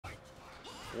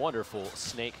Wonderful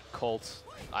snake cult.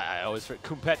 I always forget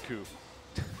Kumpetku.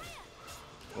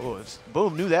 Oh,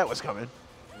 Boom knew that was coming.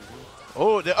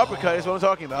 Oh, the uppercut is what I'm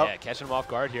talking about. Yeah, catching him off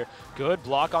guard here. Good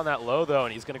block on that low, though,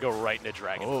 and he's going to go right into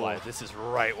Dragonfly. Oh. This is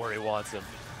right where he wants him.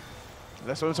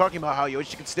 That's what I'm talking about, how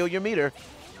Yoshi can steal your meter.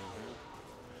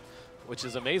 Which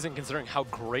is amazing considering how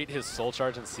great his Soul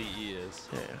Charge and CE is.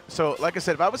 Yeah. So, like I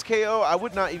said, if I was KO, I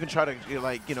would not even try to,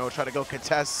 try to go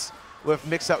contest with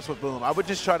mix-ups with Boom. I would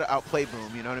just try to outplay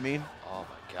Boom, you know what I mean? Oh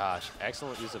my gosh,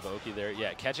 excellent use of Oki there.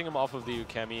 Yeah, catching him off of the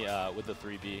Ukemi with the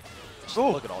 3B. Just Ooh.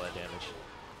 look at all that damage.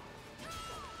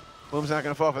 Boom's not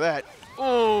going to fall for that.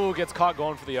 Oh, gets caught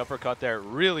going for the uppercut there.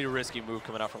 Really risky move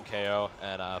coming out from KO,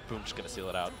 and Boom's just going to seal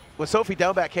it out. With Sophie,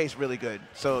 down back K is really good.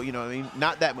 So, you know what I mean?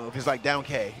 Not that move. It's like down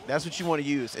K. That's what you want to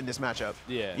use in this matchup.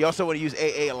 Yeah. You also want to use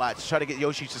AA a lot to try to get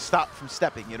Yoshi to stop from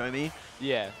stepping, you know what I mean?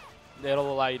 Yeah. It'll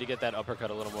allow you to get that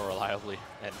uppercut a little more reliably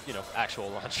and, you know, actual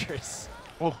launchers.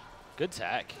 Oh. Good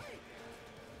tack.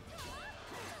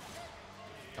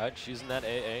 All right, she's using that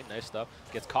AA. Nice stuff.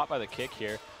 Gets caught by the kick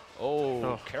here.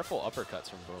 Oh, careful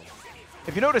uppercuts from Boom.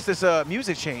 If you notice this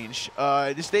music change,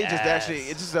 this stage is actually,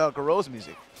 this is Garot's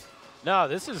music. No,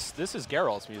 this is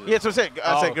Geralt's music. Yeah, that's what I said.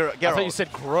 I said Geralt. I thought you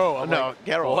said Gro. I'm no, like,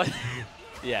 Geralt. What?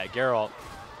 Yeah, Geralt.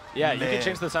 Yeah, Man. you can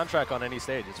change the soundtrack on any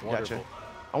stage. It's wonderful. Gotcha.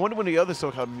 I wonder when the other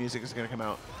Soulcalibur music is going to come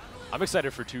out. I'm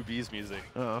excited for 2B's music.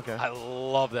 Oh, okay. I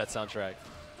love that soundtrack.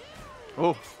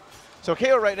 Oh. So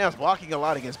KO right now is blocking a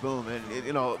lot against Boom, and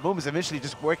you know Boom is eventually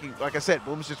just working. Like I said,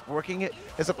 Boom is just working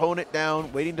his opponent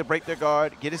down, waiting to break their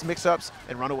guard, get his mix-ups,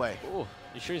 and run away. Ooh,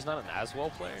 you sure he's not an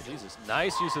as-well player? Jesus,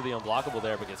 nice use of the unblockable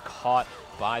there, but gets caught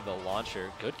by the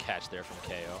launcher. Good catch there from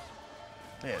KO.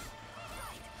 Man.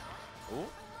 Ooh,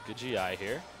 good GI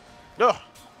here. Ugh.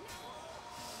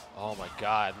 Oh my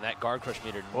God, and that guard crush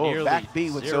meter Oh, nearly back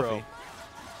B with zero. Sophie.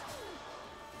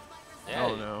 Yeah,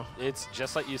 oh no. It's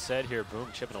just like you said here, Boom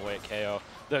chipping away at KO.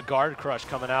 The guard crush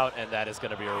coming out, and that is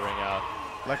going to be a ring out.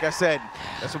 Like I said,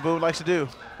 that's what Boom likes to do.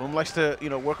 Boom likes to,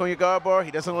 work on your guard bar.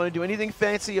 He doesn't want to do anything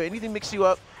fancy or anything mix you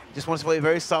up. He just wants to play a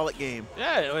very solid game.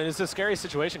 Yeah, I mean, it's a scary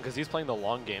situation because he's playing the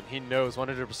long game. He knows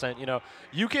 100%,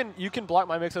 you can block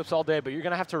my mix-ups all day, but you're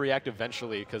going to have to react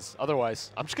eventually because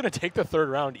otherwise I'm just going to take the third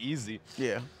round easy.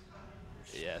 Yeah.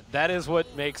 Yeah, that is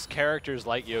what makes characters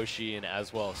like Yoshi and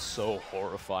as well so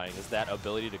horrifying, is that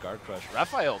ability to guard crush.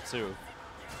 Raphael, too.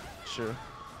 Sure.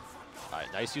 All right,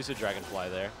 nice use of Dragonfly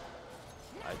there.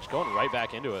 All right, just going right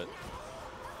back into it.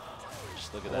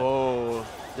 Just look at that. Whoa.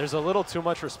 There's a little too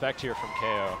much respect here from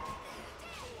KO.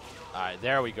 All right,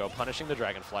 there we go. Punishing the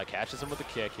Dragonfly. Catches him with the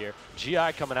kick here.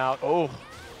 GI coming out. Oh. Right,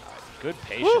 good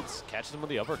patience. Woo. Catches him with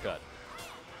the uppercut.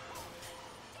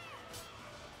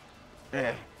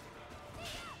 Yeah.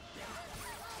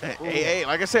 AA,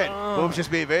 like I said, Boom's just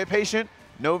being very patient.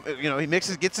 No, he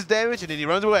mixes, gets his damage, and then he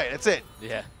runs away. That's it.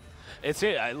 Yeah.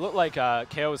 It looked like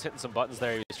KO was hitting some buttons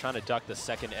there. He was trying to duck the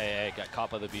second AA. Got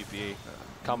caught by the BP.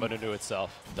 Comboed into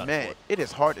itself. Done Man, for. it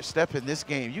is hard to step in this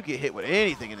game. You get hit with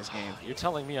anything in this game. You're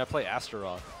telling me I play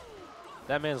Astaroth.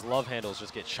 That man's love handles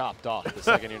just get chopped off the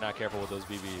second you're not careful with those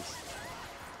BBs.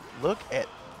 Look at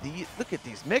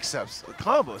these mix-ups, the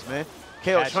combos, man.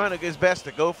 KO trying to get his best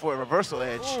to go for a reversal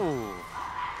edge. Ooh.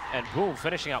 And Boom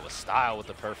finishing out with style with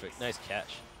the perfect. Nice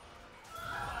catch.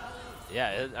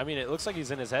 Yeah, I mean, it looks like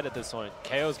he's in his head at this point.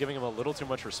 KO's giving him a little too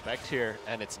much respect here,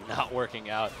 and it's not working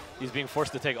out. He's being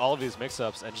forced to take all of these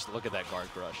mix-ups, and just look at that guard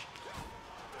crush.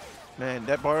 Man,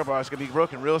 that bar is going to be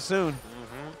broken real soon.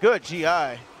 Good GI.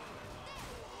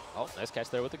 Oh, nice catch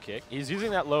there with the kick. He's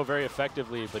using that low very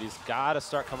effectively, but he's got to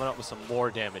start coming up with some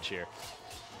more damage here.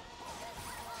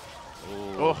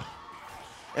 Ooh. Oh.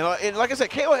 And like I said,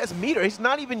 KO has meter. He's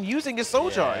not even using his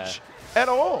soul charge at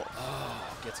all. Oh,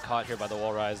 gets caught here by the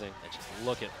wall rising. And just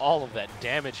look at all of that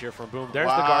damage here from Boom. There's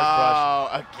the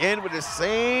guard crush. Again with the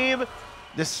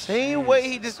same way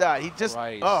he just died. He just,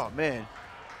 Christ. oh man.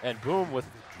 And Boom with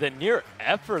the near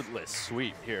effortless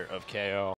sweep here of KO.